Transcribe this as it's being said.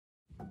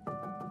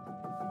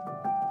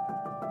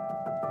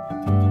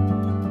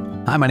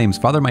Hi, my name is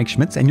Father Mike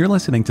Schmitz, and you're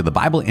listening to the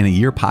Bible in a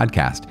Year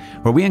podcast,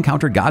 where we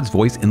encounter God's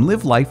voice and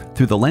live life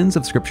through the lens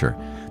of Scripture.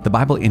 The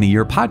Bible in a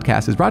Year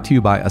podcast is brought to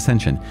you by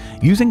Ascension.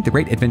 Using the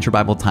Great Adventure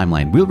Bible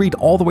timeline, we'll read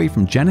all the way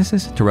from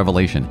Genesis to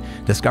Revelation,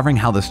 discovering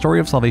how the story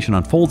of salvation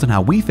unfolds and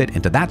how we fit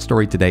into that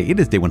story today. It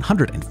is day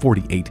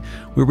 148.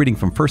 We're reading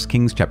from 1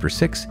 Kings chapter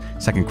 6,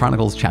 2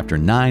 Chronicles chapter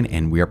 9,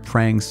 and we are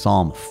praying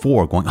Psalm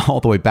 4, going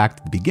all the way back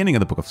to the beginning of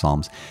the book of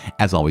Psalms.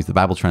 As always, the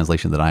Bible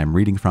translation that I am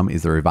reading from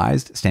is the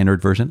Revised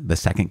Standard Version, the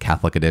Second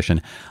Catholic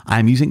Edition. I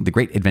am using the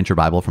Great Adventure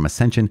Bible from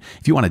Ascension.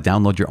 If you want to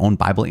download your own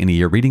Bible in a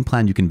Year reading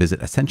plan, you can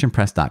visit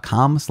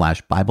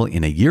ascensionpress.com/Bible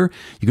in a Year.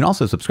 You can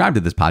also subscribe to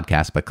this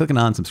podcast by clicking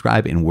on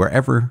subscribe in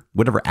whatever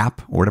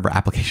app or whatever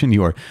application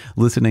you are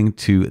listening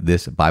to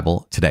this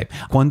Bible today.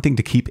 One thing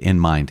to keep in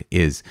mind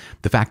is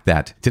the fact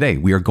that today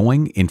we are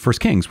going in 1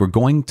 Kings, we're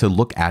going to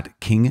look at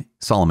King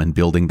Solomon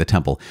building the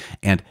temple.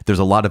 And there's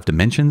a lot of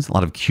dimensions, a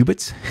lot of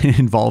cubits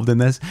involved in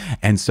this.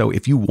 And so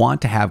if you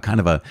want to have kind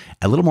of a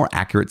little more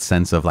accurate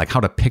sense of like how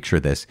to picture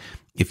this,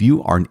 if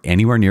you are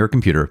anywhere near a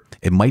computer,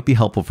 it might be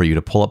helpful for you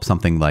to pull up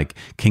something like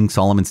King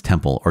Solomon's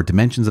Temple or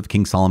dimensions of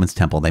King Solomon's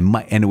Temple.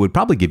 And it would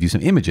probably give you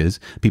some images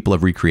people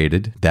have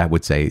recreated that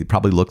would say it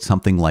probably looked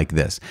something like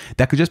this.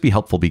 That could just be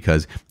helpful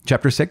because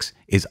chapter 6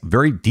 is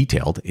very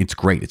detailed. It's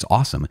great. It's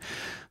awesome.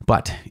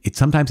 But it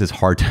sometimes is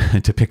hard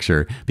to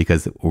picture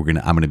because I'm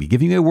going to be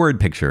giving you a word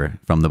picture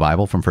from the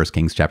Bible from 1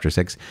 Kings chapter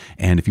 6.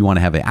 And if you want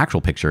to have an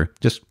actual picture,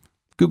 just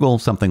Google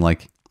something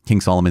like King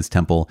Solomon's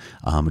Temple,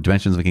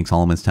 dimensions of King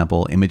Solomon's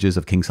Temple, images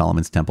of King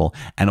Solomon's Temple,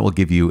 and it will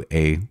give you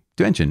a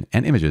dimension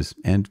and images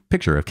and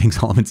picture of King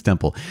Solomon's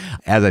Temple.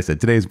 As I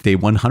said, today is day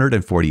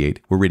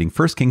 148. We're reading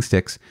 1 Kings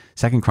 6,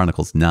 2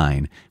 Chronicles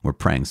 9. We're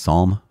praying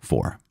Psalm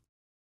 4.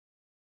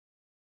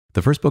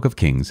 The first book of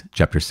Kings,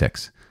 chapter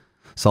 6.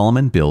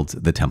 Solomon builds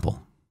the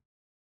temple.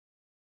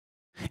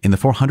 In the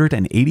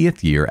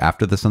 480th year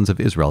after the sons of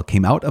Israel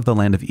came out of the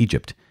land of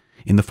Egypt,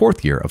 in the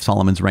 4th year of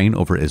Solomon's reign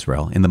over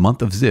Israel, in the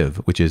month of Ziv,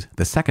 which is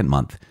the 2nd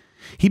month,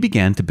 he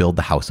began to build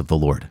the house of the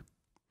Lord.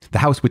 The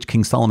house which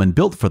King Solomon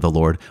built for the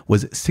Lord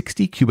was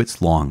 60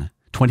 cubits long,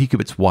 20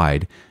 cubits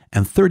wide,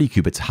 and 30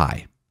 cubits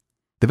high.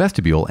 The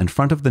vestibule in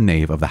front of the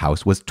nave of the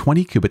house was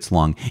 20 cubits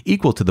long,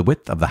 equal to the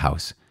width of the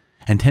house,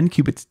 and 10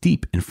 cubits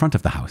deep in front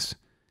of the house.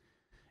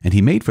 And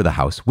he made for the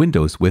house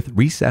windows with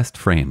recessed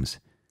frames.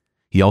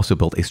 He also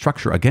built a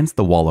structure against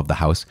the wall of the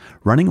house,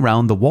 running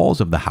round the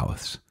walls of the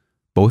house,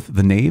 both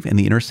the nave and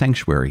the inner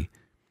sanctuary,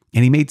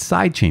 and he made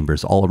side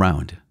chambers all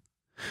around.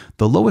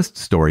 The lowest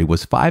story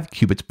was 5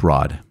 cubits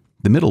broad,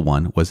 the middle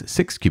one was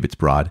 6 cubits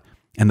broad,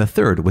 and the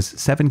third was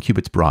 7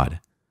 cubits broad.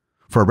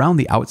 For around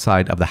the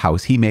outside of the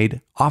house he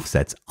made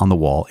offsets on the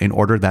wall in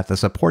order that the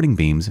supporting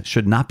beams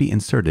should not be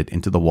inserted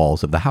into the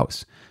walls of the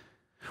house.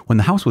 When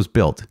the house was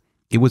built,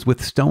 it was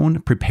with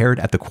stone prepared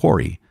at the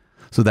quarry,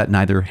 so that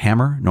neither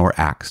hammer nor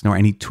axe nor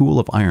any tool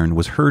of iron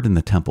was heard in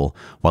the temple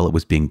while it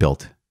was being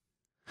built.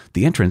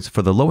 The entrance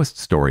for the lowest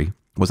story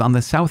was on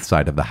the south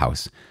side of the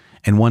house,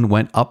 and one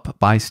went up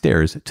by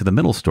stairs to the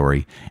middle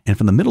story, and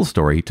from the middle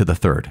story to the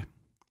third.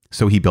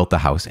 So he built the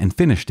house and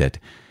finished it,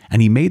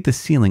 and he made the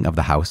ceiling of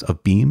the house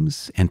of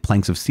beams and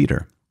planks of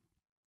cedar.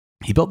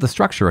 He built the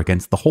structure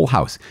against the whole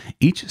house,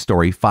 each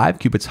story 5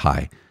 cubits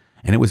high,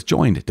 and it was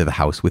joined to the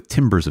house with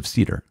timbers of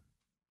cedar.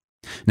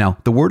 Now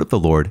the word of the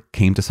Lord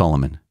came to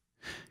Solomon,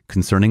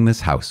 concerning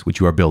this house which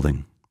you are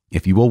building.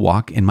 If you will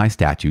walk in my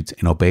statutes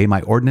and obey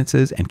my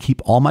ordinances and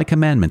keep all my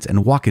commandments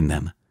and walk in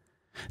them,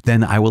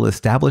 then I will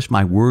establish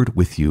my word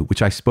with you,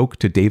 which I spoke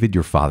to David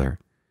your father,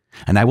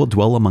 and I will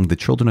dwell among the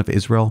children of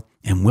Israel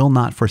and will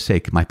not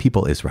forsake my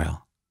people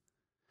Israel.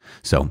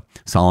 So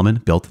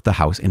Solomon built the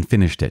house and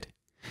finished it.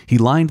 He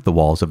lined the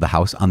walls of the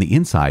house on the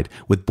inside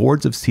with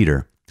boards of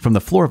cedar, from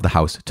the floor of the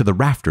house to the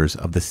rafters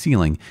of the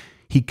ceiling.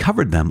 He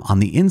covered them on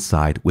the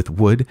inside with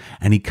wood,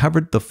 and he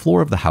covered the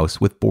floor of the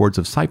house with boards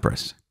of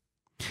cypress.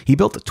 He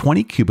built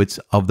 20 cubits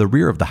of the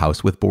rear of the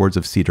house with boards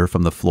of cedar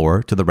from the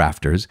floor to the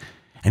rafters,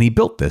 and he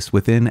built this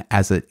within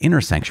as an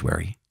inner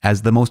sanctuary,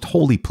 as the most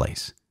holy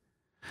place.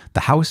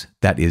 The house,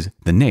 that is,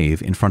 the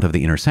nave in front of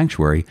the inner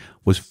sanctuary,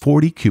 was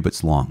 40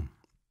 cubits long.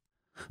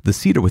 The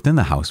cedar within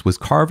the house was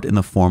carved in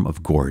the form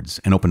of gourds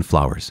and open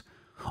flowers.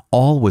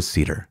 All was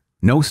cedar.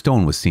 No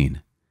stone was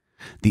seen.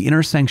 The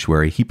inner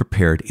sanctuary he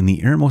prepared in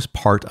the innermost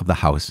part of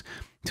the house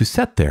to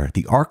set there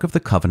the ark of the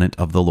covenant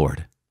of the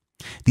Lord.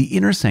 The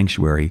inner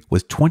sanctuary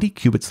was 20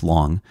 cubits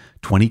long,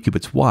 20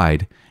 cubits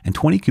wide, and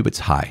 20 cubits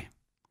high,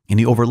 and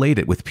he overlaid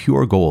it with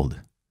pure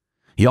gold.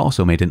 He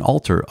also made an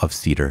altar of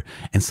cedar,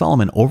 and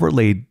Solomon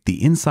overlaid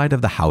the inside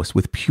of the house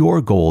with pure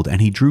gold,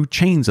 and he drew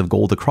chains of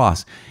gold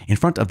across in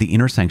front of the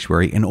inner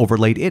sanctuary and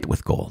overlaid it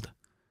with gold.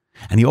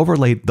 And he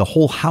overlaid the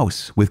whole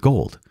house with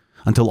gold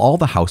until all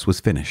the house was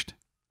finished.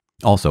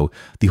 Also,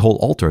 the whole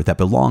altar that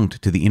belonged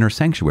to the inner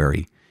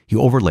sanctuary he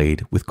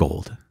overlaid with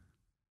gold.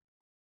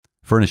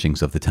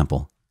 Furnishings of the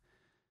temple.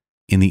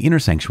 In the inner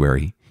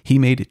sanctuary, he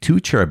made 2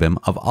 cherubim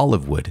of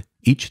olive wood,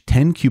 each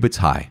 10 cubits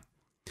high.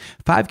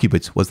 5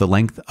 cubits was the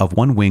length of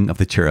one wing of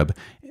the cherub,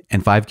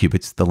 and 5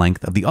 cubits the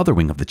length of the other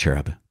wing of the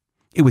cherub.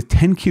 It was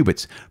 10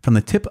 cubits from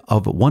the tip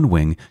of one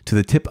wing to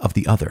the tip of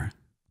the other.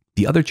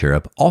 The other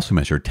cherub also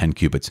measured 10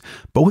 cubits.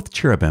 Both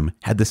cherubim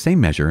had the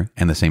same measure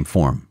and the same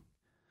form.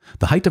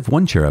 The height of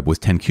one cherub was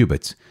 10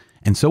 cubits,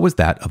 and so was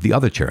that of the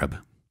other cherub.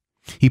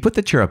 He put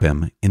the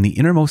cherubim in the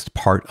innermost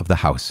part of the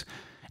house,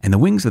 and the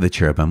wings of the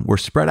cherubim were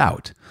spread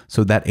out,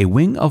 so that a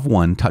wing of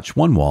one touched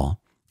one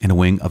wall, and a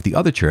wing of the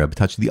other cherub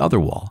touched the other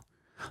wall.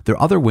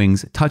 Their other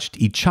wings touched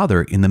each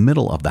other in the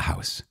middle of the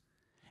house.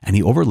 And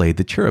he overlaid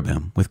the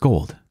cherubim with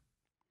gold.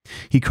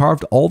 He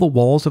carved all the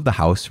walls of the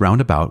house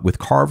round about with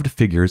carved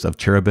figures of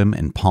cherubim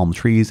and palm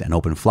trees and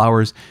open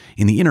flowers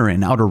in the inner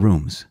and outer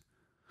rooms.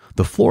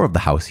 The floor of the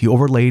house he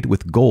overlaid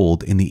with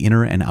gold in the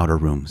inner and outer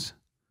rooms.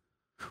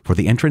 For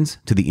the entrance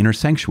to the inner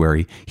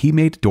sanctuary, he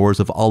made doors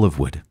of olive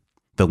wood.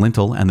 The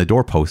lintel and the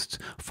doorposts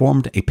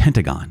formed a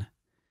pentagon.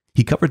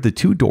 He covered the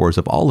 2 doors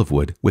of olive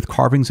wood with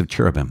carvings of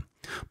cherubim,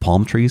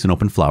 palm trees and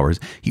open flowers.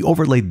 He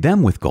overlaid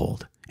them with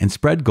gold, and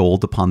spread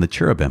gold upon the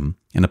cherubim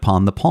and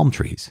upon the palm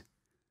trees.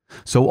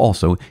 So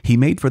also he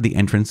made for the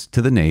entrance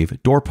to the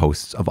nave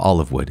doorposts of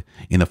olive wood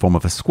in the form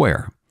of a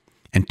square,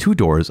 and 2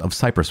 doors of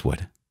cypress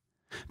wood.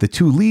 The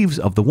 2 leaves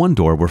of the one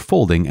door were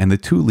folding, and the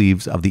 2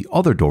 leaves of the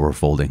other door were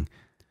folding.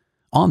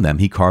 On them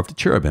he carved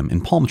cherubim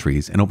and palm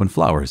trees and open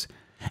flowers,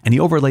 and he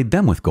overlaid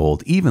them with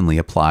gold evenly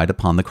applied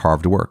upon the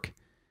carved work.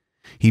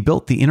 He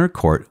built the inner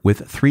court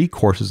with 3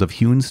 courses of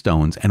hewn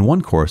stones and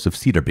 1 course of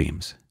cedar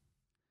beams.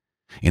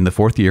 In the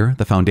 4th year,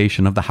 the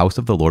foundation of the house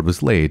of the Lord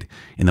was laid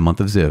in the month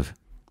of Ziv,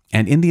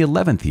 and in the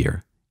 11th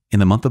year, in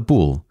the month of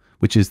Bul,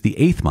 which is the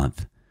 8th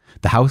month,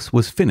 the house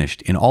was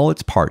finished in all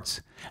its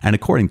parts and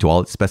according to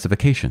all its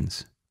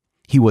specifications.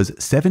 He was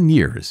 7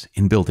 years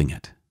in building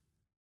it.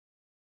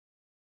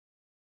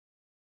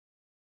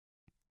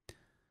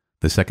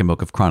 The second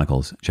book of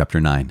Chronicles,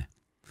 chapter 9.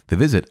 The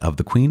visit of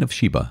the Queen of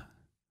Sheba.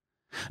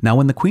 Now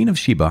when the Queen of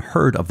Sheba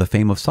heard of the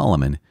fame of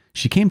Solomon,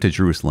 she came to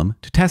Jerusalem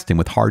to test him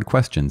with hard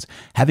questions,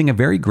 having a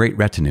very great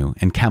retinue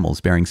and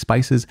camels bearing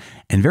spices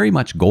and very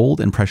much gold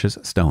and precious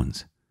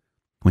stones.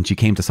 When she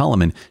came to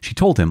Solomon, she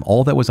told him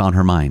all that was on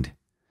her mind.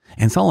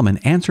 And Solomon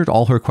answered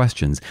all her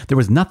questions. There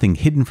was nothing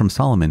hidden from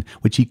Solomon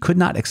which he could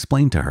not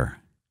explain to her.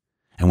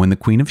 And when the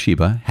Queen of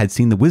Sheba had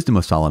seen the wisdom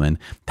of Solomon,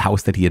 the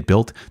house that he had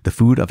built, the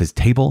food of his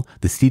table,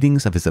 the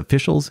seatings of his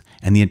officials,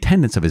 and the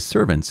attendance of his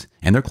servants,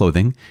 and their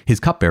clothing, his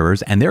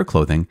cupbearers and their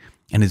clothing,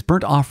 and his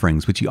burnt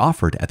offerings which he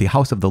offered at the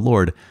house of the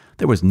Lord,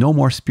 there was no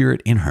more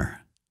spirit in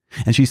her.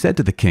 And she said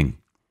to the king,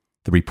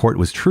 "The report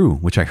was true,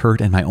 which I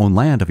heard in my own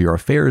land of your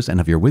affairs and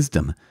of your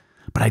wisdom.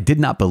 But I did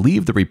not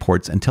believe the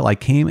reports until I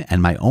came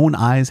and my own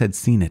eyes had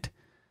seen it.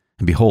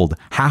 And behold,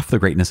 half the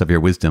greatness of your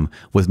wisdom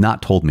was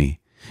not told me.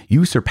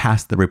 You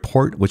surpassed the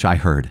report which I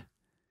heard.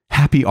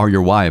 Happy are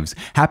your wives,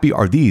 happy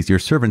are these your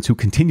servants who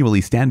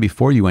continually stand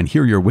before you and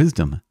hear your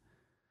wisdom.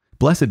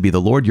 Blessed be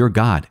the Lord your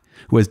God,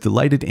 who has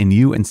delighted in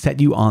you and set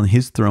you on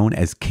his throne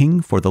as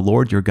king for the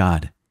Lord your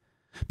God.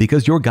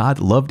 Because your God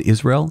loved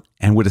Israel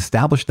and would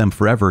establish them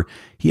forever,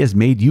 he has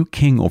made you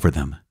king over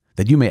them,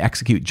 that you may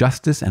execute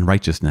justice and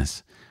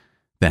righteousness."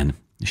 Then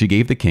she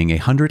gave the king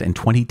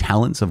 120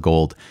 talents of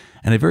gold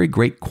and a very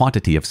great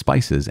quantity of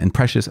spices and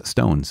precious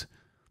stones.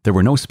 There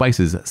were no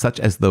spices such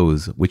as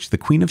those which the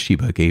Queen of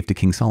Sheba gave to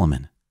King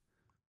Solomon.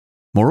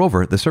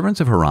 Moreover, the servants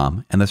of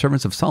Hiram and the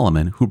servants of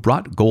Solomon who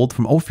brought gold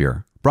from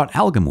Ophir brought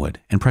algum wood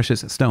and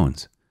precious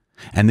stones.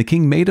 And the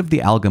king made of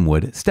the algum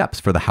wood steps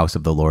for the house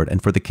of the Lord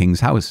and for the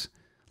king's house,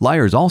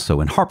 lyres also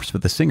and harps for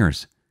the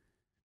singers.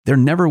 There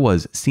never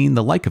was seen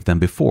the like of them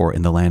before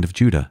in the land of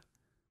Judah.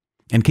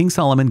 And King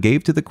Solomon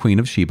gave to the Queen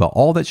of Sheba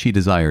all that she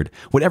desired,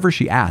 whatever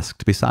she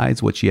asked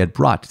besides what she had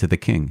brought to the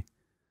king.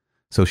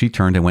 So she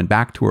turned and went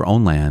back to her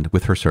own land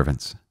with her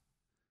servants.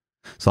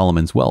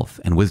 Solomon's wealth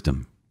and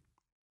wisdom.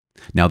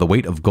 Now the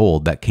weight of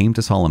gold that came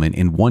to Solomon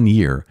in 1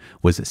 year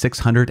was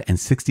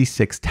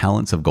 666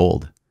 talents of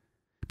gold,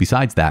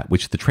 besides that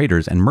which the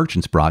traders and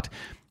merchants brought,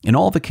 and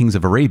all the kings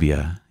of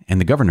Arabia and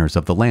the governors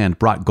of the land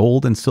brought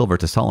gold and silver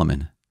to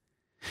Solomon.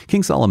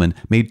 King Solomon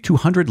made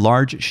 200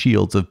 large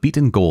shields of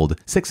beaten gold.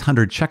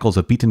 600 shekels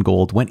of beaten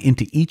gold went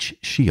into each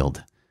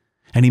shield.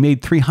 And he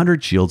made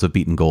 300 shields of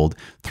beaten gold.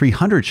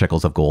 300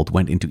 shekels of gold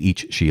went into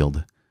each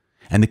shield.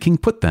 And the king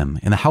put them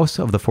in the house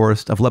of the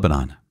forest of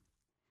Lebanon.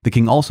 The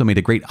king also made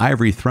a great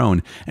ivory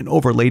throne and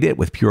overlaid it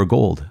with pure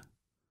gold.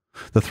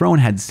 The throne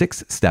had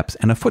 6 steps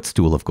and a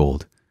footstool of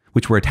gold,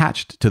 which were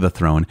attached to the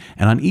throne,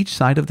 and on each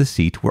side of the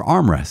seat were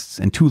armrests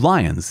and 2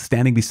 lions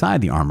standing beside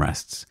the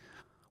armrests,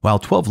 while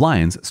 12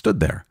 lions stood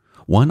there,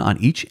 one on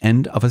each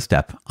end of a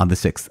step on the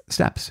 6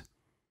 steps.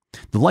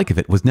 The like of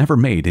it was never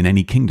made in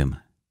any kingdom.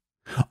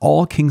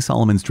 All King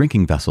Solomon's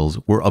drinking vessels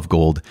were of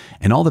gold,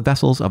 and all the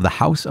vessels of the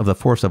house of the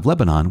forest of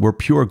Lebanon were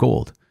pure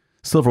gold.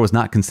 Silver was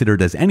not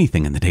considered as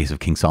anything in the days of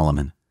King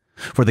Solomon.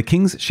 For the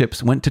king's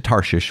ships went to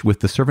Tarshish with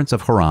the servants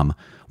of Hiram.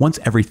 Once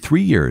every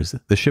 3 years,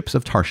 the ships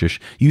of Tarshish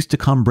used to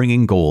come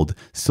bringing gold,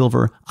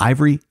 silver,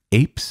 ivory,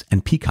 apes,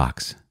 and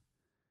peacocks.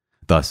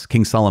 Thus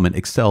King Solomon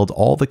excelled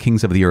all the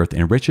kings of the earth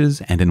in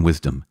riches and in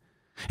wisdom.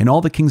 And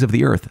all the kings of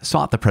the earth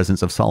sought the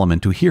presence of Solomon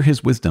to hear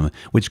his wisdom,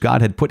 which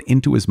God had put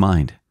into his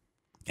mind.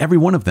 Every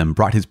one of them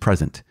brought his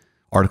present,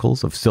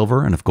 articles of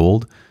silver and of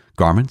gold,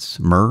 garments,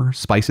 myrrh,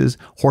 spices,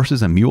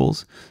 horses and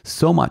mules,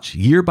 so much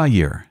year by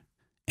year.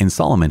 And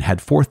Solomon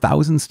had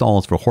 4,000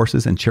 stalls for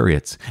horses and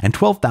chariots, and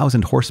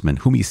 12,000 horsemen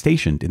whom he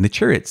stationed in the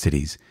chariot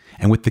cities,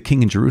 and with the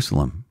king in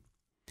Jerusalem.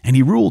 And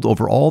he ruled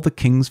over all the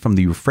kings from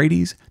the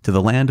Euphrates to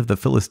the land of the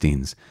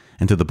Philistines,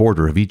 and to the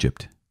border of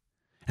Egypt.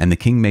 And the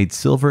king made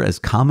silver as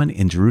common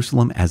in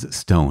Jerusalem as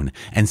stone,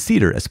 and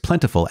cedar as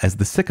plentiful as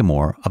the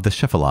sycamore of the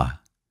Shephelah.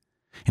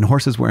 And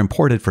horses were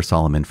imported for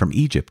Solomon from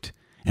Egypt,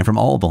 and from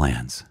all the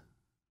lands.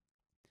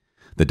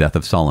 The death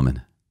of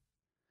Solomon.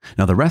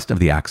 Now the rest of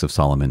the acts of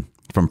Solomon,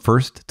 from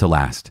first to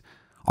last,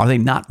 are they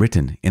not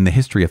written in the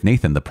history of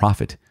Nathan the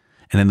prophet,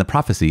 and in the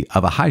prophecy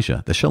of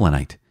Ahijah the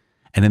Shilonite,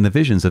 and in the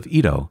visions of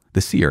Iddo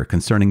the seer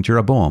concerning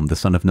Jeroboam the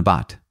son of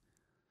Nebat?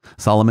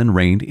 Solomon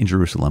reigned in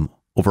Jerusalem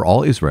over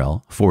all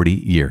Israel 40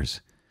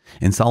 years.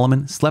 And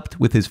Solomon slept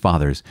with his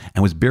fathers,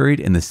 and was buried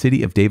in the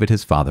city of David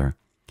his father,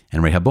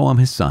 and Rehoboam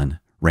his son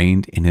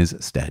reigned in his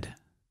stead.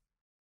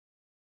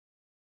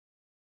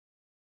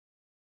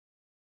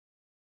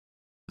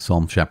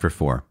 Psalm chapter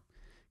 4.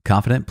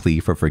 Confident plea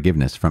for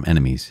forgiveness from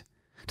enemies.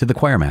 To the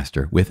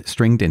choirmaster with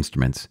stringed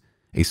instruments,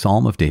 a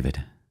psalm of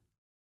David.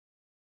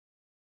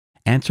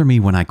 Answer me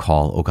when I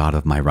call, O God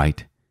of my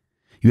right.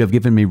 You have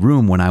given me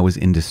room when I was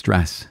in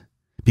distress.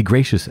 Be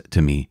gracious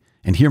to me,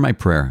 and hear my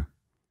prayer.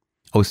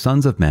 O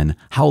sons of men,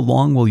 how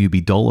long will you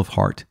be dull of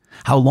heart?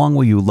 How long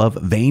will you love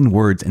vain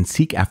words and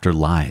seek after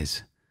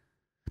lies?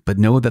 But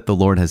know that the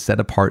Lord has set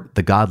apart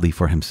the godly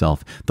for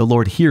himself. The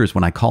Lord hears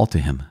when I call to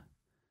him.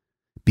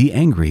 Be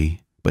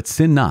angry, but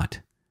sin not.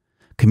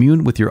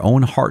 Commune with your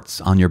own hearts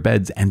on your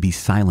beds and be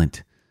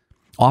silent.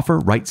 Offer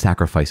right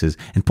sacrifices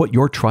and put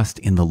your trust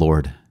in the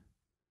Lord.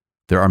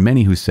 There are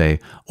many who say,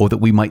 Oh, that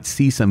we might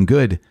see some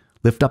good.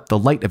 Lift up the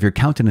light of your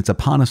countenance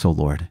upon us, O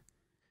Lord.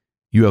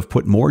 You have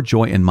put more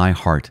joy in my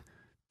heart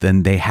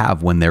than they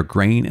have when their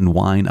grain and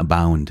wine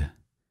abound.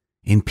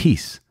 In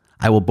peace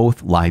I will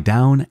both lie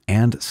down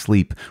and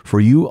sleep, for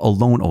you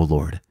alone, O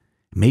Lord,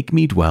 make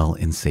me dwell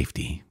in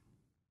safety.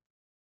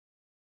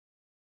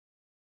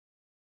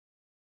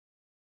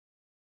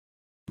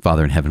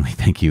 Father in heaven, we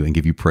thank you and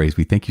give you praise.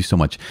 We thank you so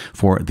much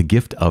for the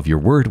gift of your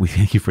word. We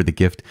thank you for the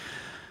gift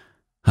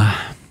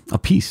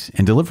of peace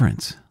and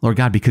deliverance, Lord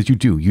God, because you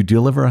do. You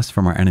deliver us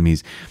from our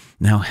enemies.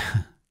 Now,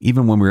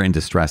 even when we're in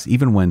distress,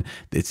 even when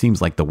it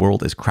seems like the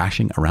world is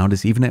crashing around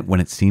us, even when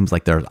it seems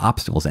like there are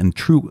obstacles, and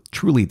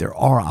truly there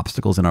are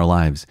obstacles in our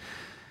lives,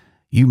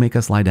 you make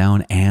us lie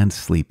down and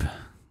sleep.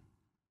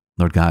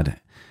 Lord God,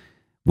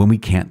 when we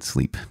can't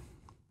sleep,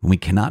 when we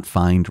cannot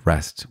find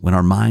rest, when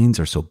our minds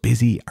are so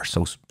busy, are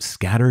so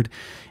scattered,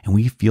 and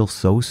we feel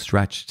so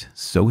stretched,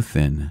 so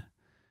thin,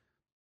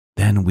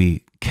 then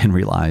we can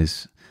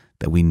realize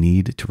that we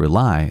need to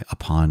rely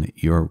upon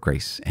your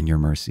grace and your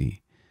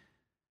mercy.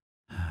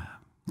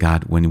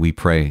 God, when we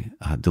pray,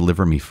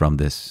 deliver me from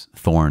this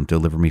thorn,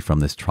 deliver me from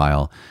this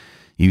trial,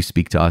 you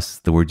speak to us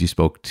the words you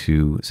spoke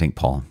to St.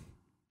 Paul.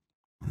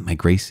 My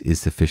grace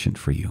is sufficient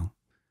for you.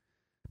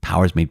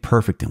 Power is made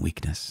perfect in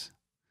weakness.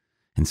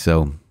 And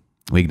so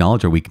we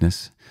acknowledge our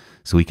weakness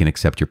so we can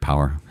accept your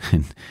power.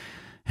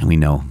 And we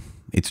know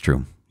it's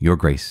true. Your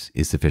grace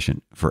is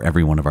sufficient for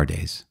every one of our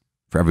days,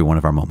 for every one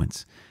of our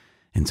moments.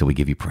 And so we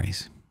give you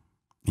praise.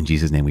 In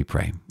Jesus' name we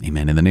pray.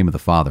 Amen. In the name of the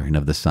Father, and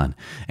of the Son,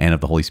 and of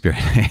the Holy Spirit.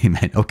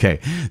 Amen. Okay,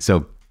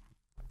 so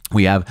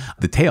we have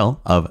the tale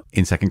of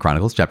in 2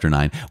 Chronicles chapter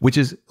 9, which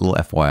is a little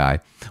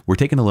FYI. We're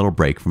taking a little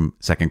break from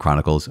 2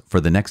 Chronicles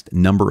for the next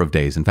number of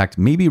days. In fact,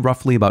 maybe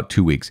roughly about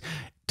 2 weeks.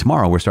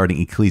 Tomorrow, we're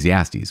starting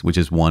Ecclesiastes, which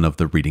is one of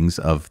the readings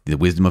of the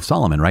wisdom of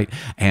Solomon, right?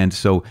 And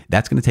so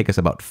that's going to take us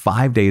about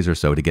 5 days or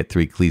so to get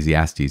through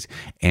Ecclesiastes.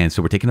 And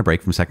so we're taking a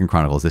break from 2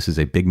 Chronicles. This is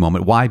a big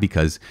moment. Why?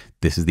 Because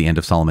this is the end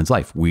of Solomon's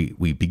life. We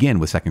begin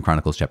with 2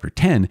 Chronicles chapter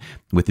 10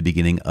 with the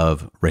beginning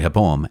of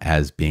Rehoboam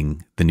as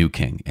being the new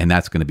king. And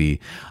that's going to be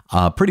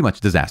pretty much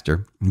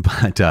disaster.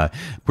 But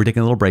we're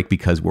taking a little break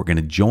because we're going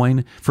to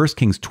join 1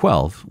 Kings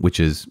 12, which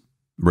is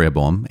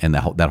Rehoboam and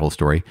that whole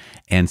story,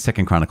 and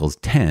 2 Chronicles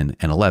 10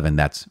 and 11,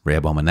 that's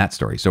Rehoboam and that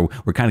story. So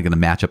we're kind of going to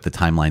match up the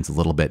timelines a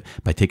little bit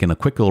by taking a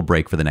quick little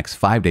break for the next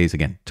 5 days.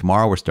 Again,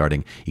 tomorrow we're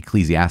starting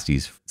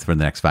Ecclesiastes for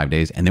the next 5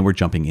 days, and then we're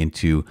jumping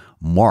into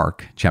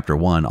Mark chapter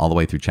 1 all the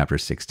way through chapter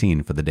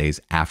 16 for the days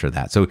after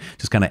that. So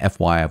just kind of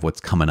FYI of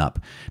what's coming up,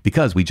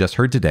 because we just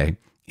heard today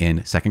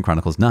in 2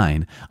 Chronicles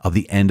 9 of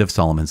the end of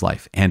Solomon's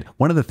life. And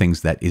one of the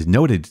things that is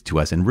noted to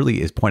us and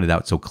really is pointed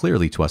out so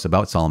clearly to us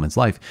about Solomon's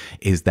life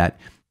is that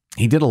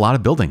he did a lot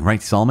of building,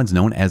 right? Solomon's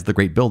known as the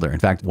great builder. In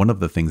fact, one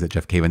of the things that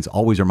Jeff Cavins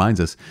always reminds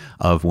us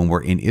of when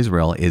we're in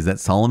Israel is that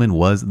Solomon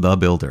was the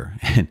builder.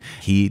 And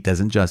he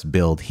doesn't just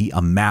build, he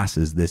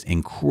amasses this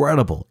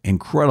incredible,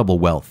 incredible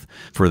wealth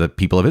for the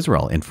people of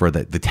Israel and for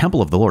the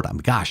temple of the Lord. I mean,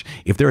 gosh,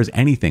 if there is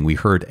anything we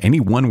heard, any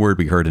one word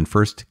we heard in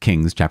 1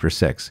 Kings chapter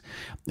 6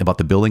 about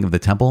the building of the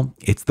temple,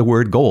 it's the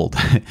word gold.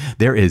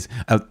 There is,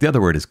 the other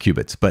word is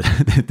cubits, but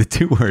the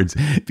two words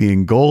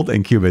being gold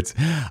and cubits,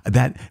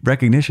 that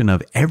recognition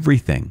of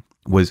everything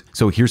was,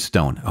 so here's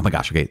stone. Oh my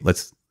gosh, okay,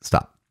 let's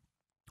stop.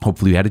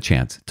 Hopefully you had a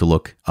chance to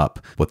look up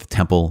what the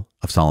Temple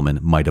of Solomon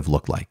might have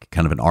looked like,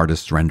 kind of an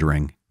artist's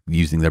rendering,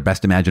 using their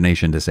best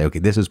imagination to say, okay,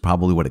 this is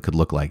probably what it could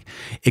look like.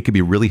 It could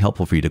be really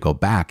helpful for you to go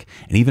back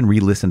and even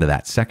re-listen to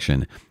that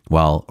section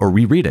or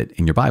reread it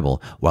in your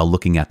Bible while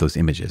looking at those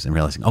images and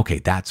realizing, okay,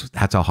 that's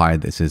how high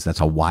this is, that's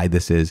how wide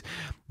this is,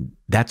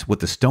 that's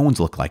what the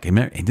stones look like. And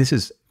this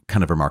is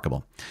kind of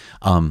remarkable.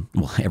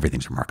 Well,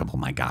 everything's remarkable,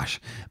 my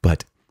gosh.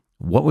 But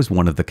what was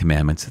one of the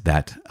commandments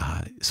that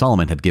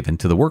Solomon had given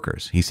to the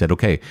workers? He said,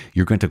 okay,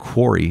 you're going to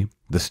quarry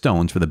the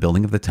stones for the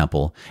building of the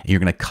temple, and you're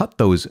going to cut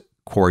those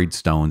quarried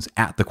stones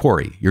at the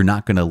quarry. You're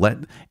not going to let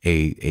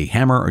a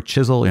hammer or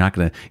chisel, you're not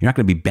going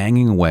to be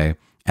banging away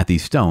at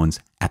these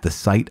stones at the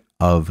site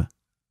of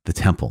the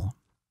temple.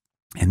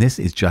 And this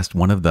is just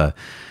one of the,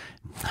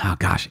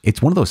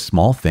 it's one of those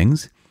small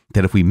things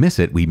that if we miss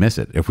it, we miss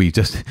it. If we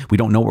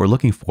don't know what we're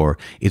looking for,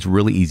 it's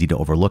really easy to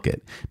overlook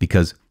it.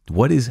 Because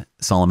what is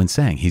Solomon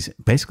saying? He's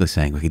basically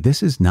saying, okay,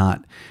 this is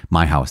not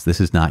my house.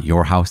 This is not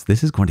your house.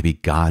 This is going to be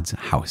God's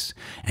house.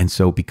 And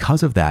so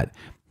because of that,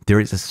 there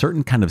is a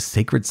certain kind of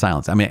sacred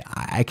silence. I mean,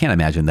 I can't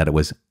imagine that it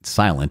was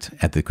silent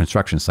at the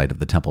construction site of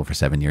the temple for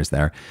 7 years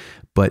there,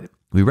 but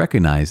we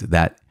recognize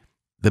that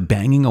the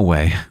banging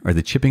away or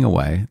the chipping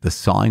away, the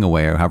sawing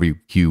away, or however you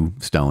hew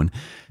stone,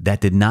 that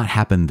did not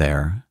happen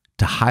there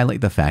to highlight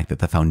the fact that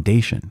the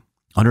foundation,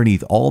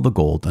 underneath all the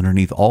gold,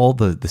 underneath all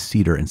the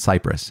cedar and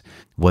cypress,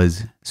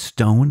 was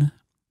stone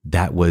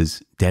that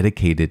was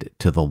dedicated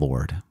to the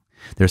Lord.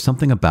 There's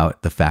something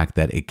about the fact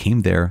that it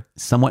came there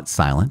somewhat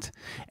silent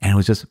and it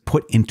was just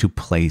put into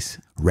place,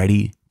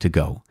 ready to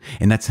go.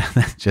 And that's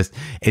just,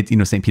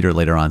 St. Peter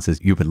later on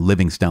says, you've been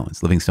living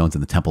stones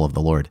in the temple of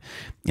the Lord.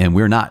 And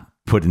we're not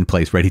put in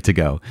place, ready to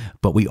go,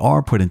 but we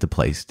are put into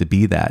place to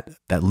be that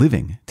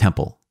living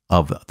temple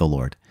of the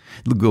Lord.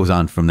 It goes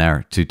on from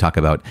there to talk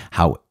about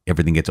how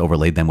everything gets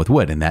overlaid then with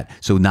wood, and that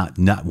so not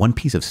one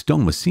piece of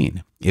stone was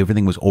seen.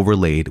 Everything was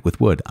overlaid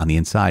with wood on the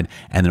inside,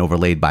 and then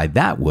overlaid by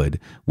that wood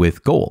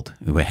with gold.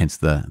 Hence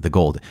the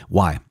gold.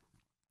 Why?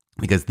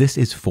 Because this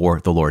is for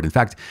the Lord. In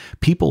fact,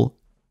 people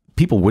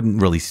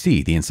wouldn't really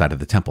see the inside of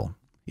the temple.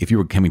 If you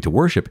were coming to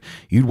worship,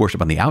 you'd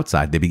worship on the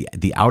outside. They'd be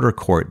the outer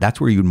court. That's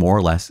where you'd more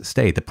or less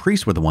stay. The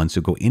priests were the ones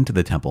who go into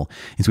the temple,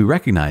 and so we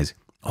recognize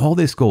all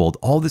this gold,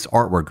 all this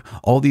artwork,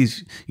 all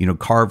these,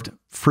 carved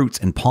fruits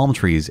and palm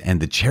trees and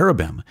the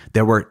cherubim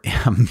that were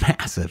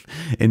massive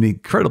and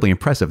incredibly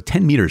impressive,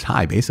 10 meters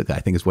high, basically, I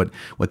think is what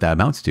that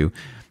amounts to.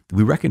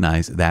 We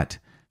recognize that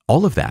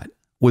all of that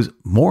was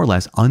more or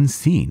less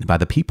unseen by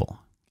the people.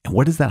 And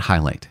what does that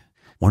highlight?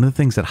 One of the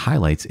things that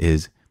highlights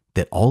is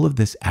that all of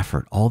this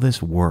effort, all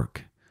this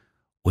work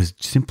was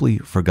simply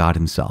for God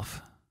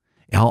himself.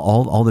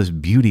 All this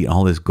beauty,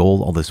 all this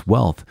gold, all this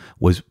wealth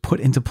was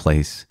put into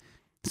place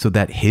so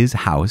that his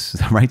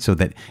house, right, so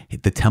that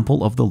the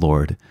temple of the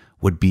Lord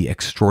would be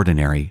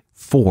extraordinary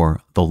for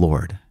the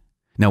Lord.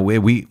 Now,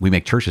 we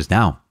make churches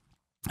now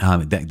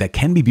that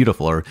can be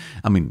beautiful. Or,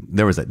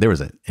 there was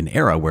an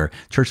era where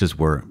churches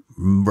were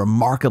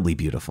remarkably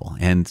beautiful.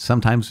 And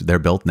sometimes they're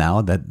built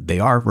now that they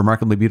are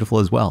remarkably beautiful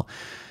as well.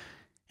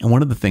 And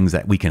one of the things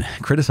that we can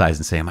criticize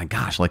and say, oh my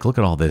gosh, look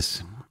at all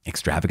this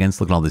extravagance,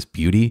 look at all this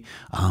beauty.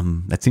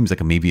 That seems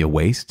like maybe a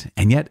waste.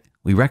 And yet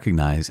we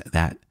recognize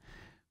that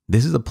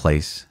this is a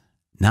place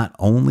not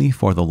only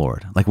for the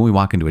Lord. Like when we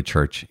walk into a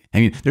church,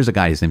 there's a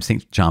guy, his name's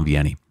St. John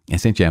Vianney. And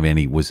St. John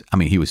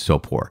Vianney he was so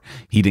poor.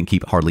 He didn't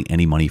keep hardly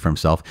any money for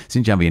himself.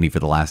 St. John Vianney, for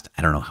the last,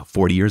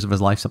 40 years of his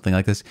life, something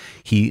like this,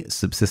 he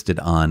subsisted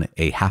on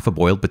a half a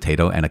boiled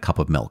potato and a cup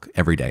of milk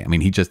every day.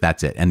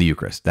 That's it. And the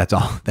Eucharist. That's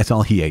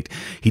all he ate.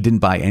 He didn't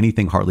buy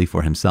anything hardly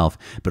for himself,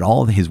 but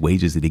all of his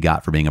wages that he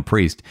got for being a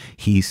priest,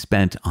 he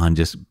spent on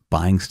just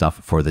buying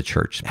stuff for the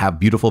church,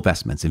 have beautiful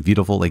vestments and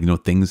beautiful,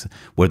 things,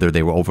 whether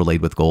they were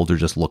overlaid with gold or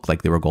just looked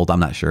like they were gold, I'm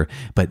not sure.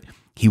 But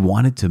he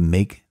wanted to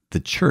make the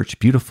church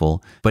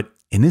beautiful. But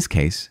in this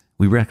case,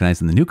 we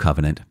recognize in the new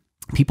covenant,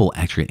 people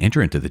actually enter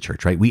into the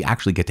church, right? We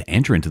actually get to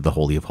enter into the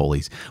Holy of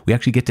Holies. We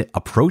actually get to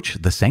approach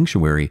the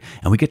sanctuary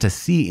and we get to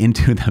see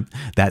into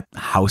that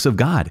house of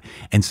God.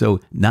 And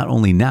so not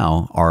only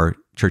now are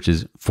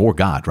churches for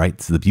God, right?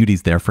 So the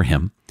beauty's there for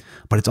him,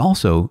 but it's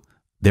also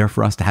there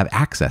for us to have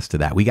access to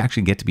that. We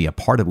actually get to be a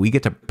part of it. We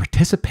get to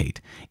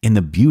participate in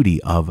the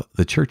beauty of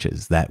the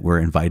churches that we're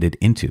invited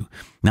into,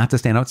 not to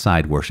stand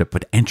outside worship,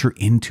 but enter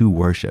into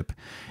worship.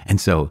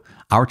 And so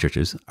our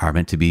churches are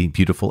meant to be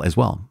beautiful as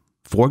well,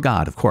 for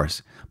God, of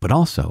course, but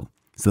also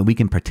so that we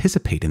can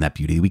participate in that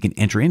beauty. We can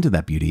enter into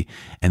that beauty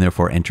and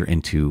therefore enter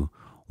into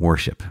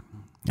worship.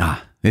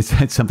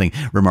 It's something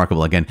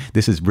remarkable. Again,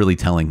 this is really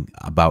telling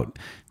about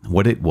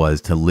what it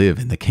was to live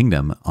in the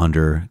kingdom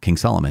under King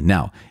Solomon.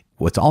 Now,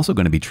 what's also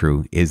going to be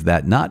true is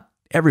that not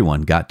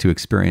everyone got to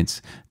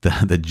experience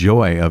the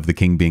joy of the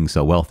king being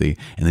so wealthy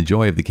and the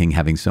joy of the king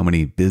having so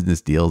many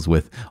business deals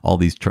with all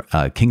these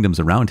kingdoms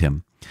around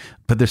him.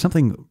 But there's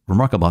something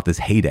remarkable about this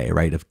heyday,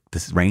 right, of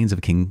this reigns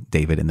of King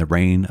David and the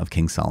reign of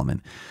King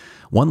Solomon.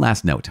 One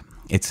last note.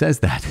 It says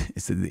that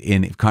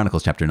in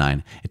Chronicles chapter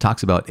 9, it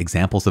talks about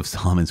examples of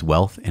Solomon's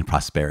wealth and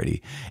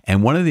prosperity.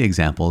 And one of the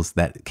examples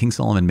that King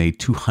Solomon made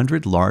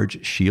 200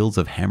 large shields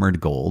of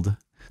hammered gold.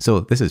 So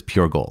this is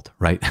pure gold,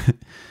 right?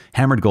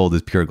 Hammered gold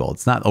is pure gold.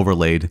 It's not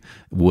overlaid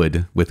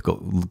wood with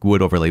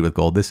wood overlaid with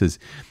gold. This is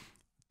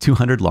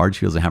 200 large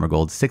shields of hammered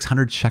gold,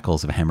 600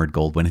 shekels of hammered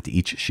gold went into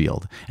each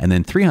shield, and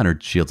then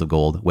 300 shields of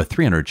gold with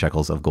 300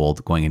 shekels of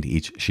gold going into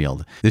each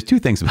shield. There's two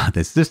things about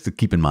this, just to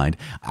keep in mind.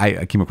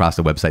 I came across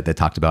a website that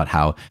talked about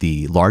how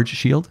the large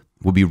shield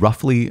will be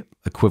roughly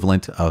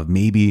equivalent of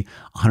maybe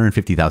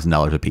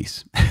 $150,000 a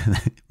piece.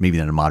 Maybe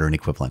not a modern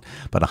equivalent,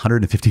 but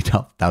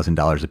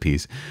 $150,000 a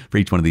piece for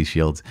each one of these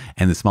shields.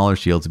 And the smaller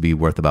shields would be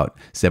worth about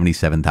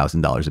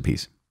 $77,000 a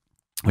piece,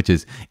 which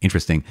is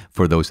interesting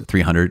for those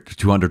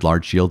 200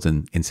 large shields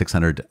and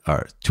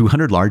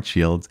 200 large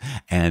shields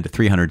and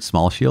 300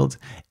 small shields.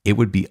 It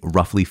would be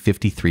roughly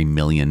 $53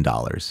 million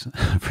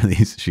for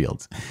these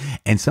shields.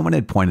 And someone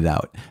had pointed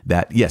out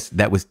that, yes,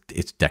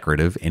 it's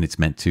decorative and it's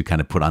meant to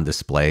kind of put on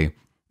display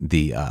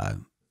the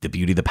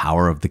beauty, the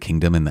power of the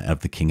kingdom and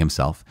of the king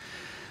himself.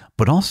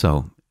 But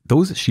also,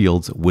 those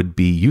shields would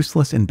be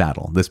useless in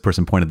battle. This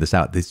person pointed this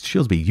out. These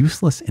shields would be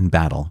useless in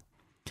battle.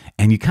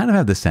 And you kind of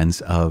have the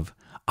sense of,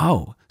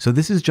 oh, so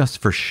this is just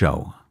for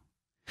show.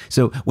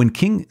 So when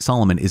King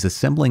Solomon is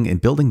assembling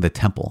and building the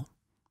temple,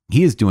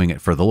 he is doing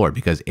it for the Lord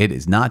because it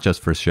is not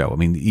just for show. I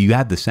mean, you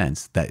have the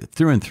sense that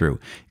through and through,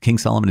 King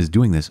Solomon is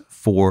doing this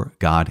for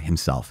God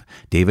himself.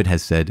 David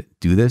has said,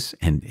 do this,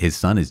 and his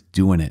son is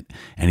doing it,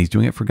 and he's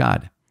doing it for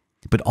God.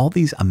 But all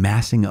these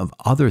amassing of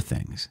other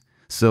things,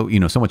 so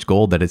much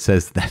gold that it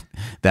says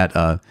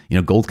that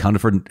gold counted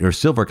for, or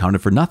silver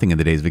counted for nothing in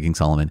the days of King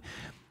Solomon.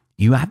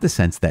 You have the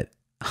sense that,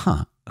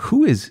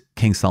 who is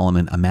King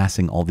Solomon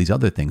amassing all these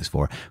other things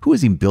for? Who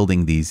is he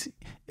building these,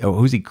 or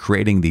who is he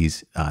creating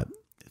these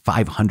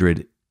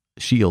 500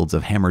 shields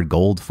of hammered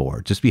gold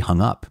for? Just be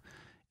hung up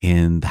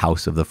in the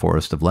house of the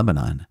forest of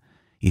Lebanon.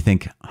 You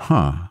think,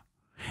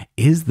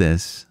 is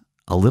this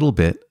a little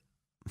bit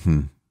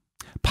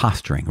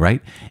posturing,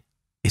 right?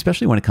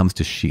 Especially when it comes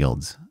to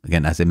shields.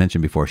 Again, as I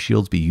mentioned before,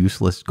 shields be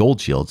useless, gold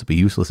shields be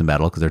useless in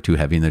battle because they're too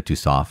heavy and they're too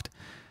soft.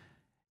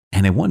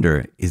 And I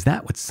wonder, is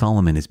that what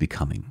Solomon is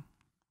becoming?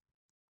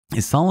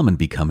 Is Solomon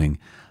becoming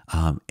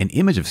an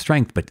image of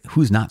strength, but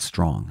who's not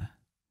strong?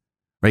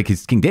 Right?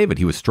 Because King David,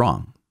 he was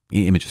strong,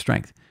 image of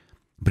strength.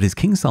 But is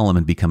King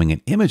Solomon becoming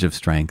an image of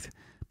strength,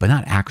 but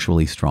not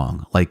actually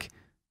strong? Like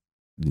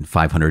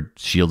 500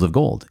 shields of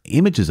gold,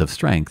 images of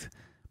strength,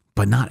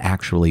 but not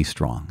actually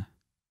strong.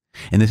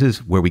 And this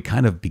is where we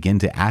kind of begin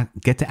to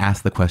get to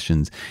ask the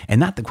questions, and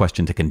not the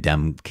question to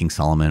condemn King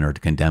Solomon or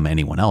to condemn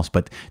anyone else,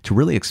 but to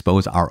really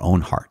expose our own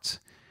hearts.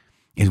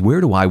 Is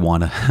where do I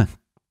want to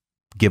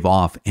give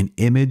off an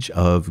image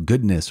of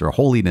goodness or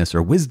holiness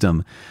or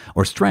wisdom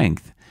or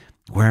strength,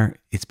 where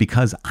it's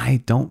because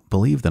I don't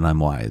believe that I'm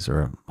wise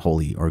or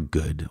holy or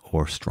good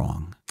or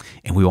strong.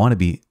 And we want to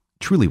be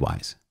truly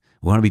wise.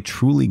 We want to be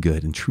truly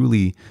good and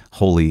truly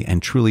holy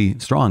and truly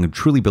strong and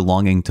truly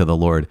belonging to the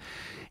Lord.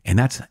 And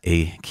that's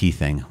a key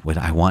thing. What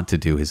I want to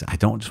do is I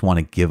don't just want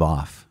to give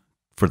off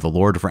for the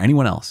Lord or for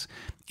anyone else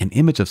an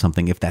image of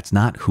something if that's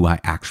not who I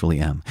actually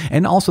am.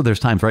 And also there's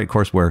times, right, of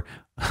course, where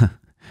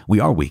we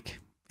are weak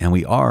and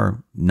we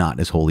are not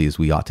as holy as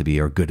we ought to be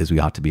or good as we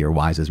ought to be or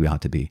wise as we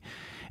ought to be.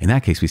 In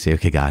that case, we say,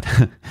 okay, God,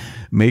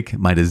 make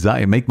my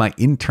desire, make my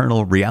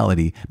internal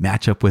reality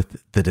match up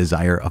with the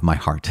desire of my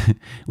heart,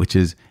 which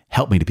is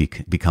help me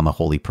to become a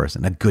holy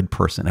person, a good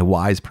person, a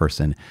wise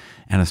person,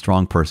 and a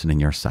strong person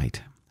in your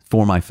sight.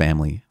 For my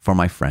family, for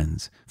my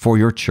friends, for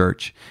your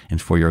church,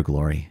 and for your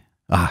glory.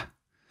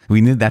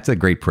 That's a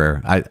great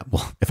prayer.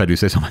 If I do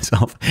say so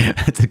myself,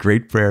 it's a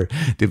great prayer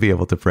to be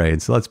able to pray.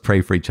 And so let's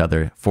pray for each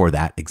other for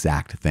that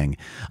exact thing.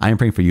 I am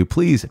praying for you.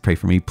 Please pray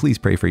for me. Please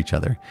pray for each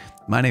other.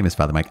 My name is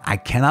Father Mike. I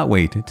cannot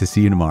wait to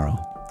see you tomorrow.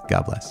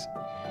 God bless.